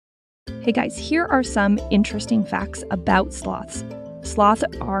Hey guys, here are some interesting facts about sloths. Sloths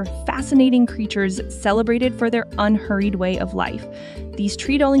are fascinating creatures celebrated for their unhurried way of life. These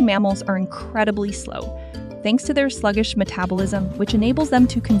tree-dwelling mammals are incredibly slow, thanks to their sluggish metabolism, which enables them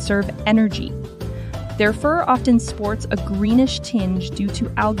to conserve energy. Their fur often sports a greenish tinge due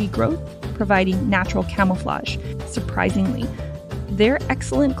to algae growth, providing natural camouflage. Surprisingly, they're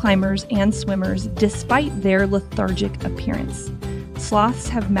excellent climbers and swimmers despite their lethargic appearance. Sloths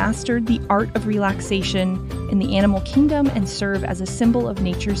have mastered the art of relaxation in the animal kingdom and serve as a symbol of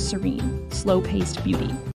nature's serene, slow-paced beauty.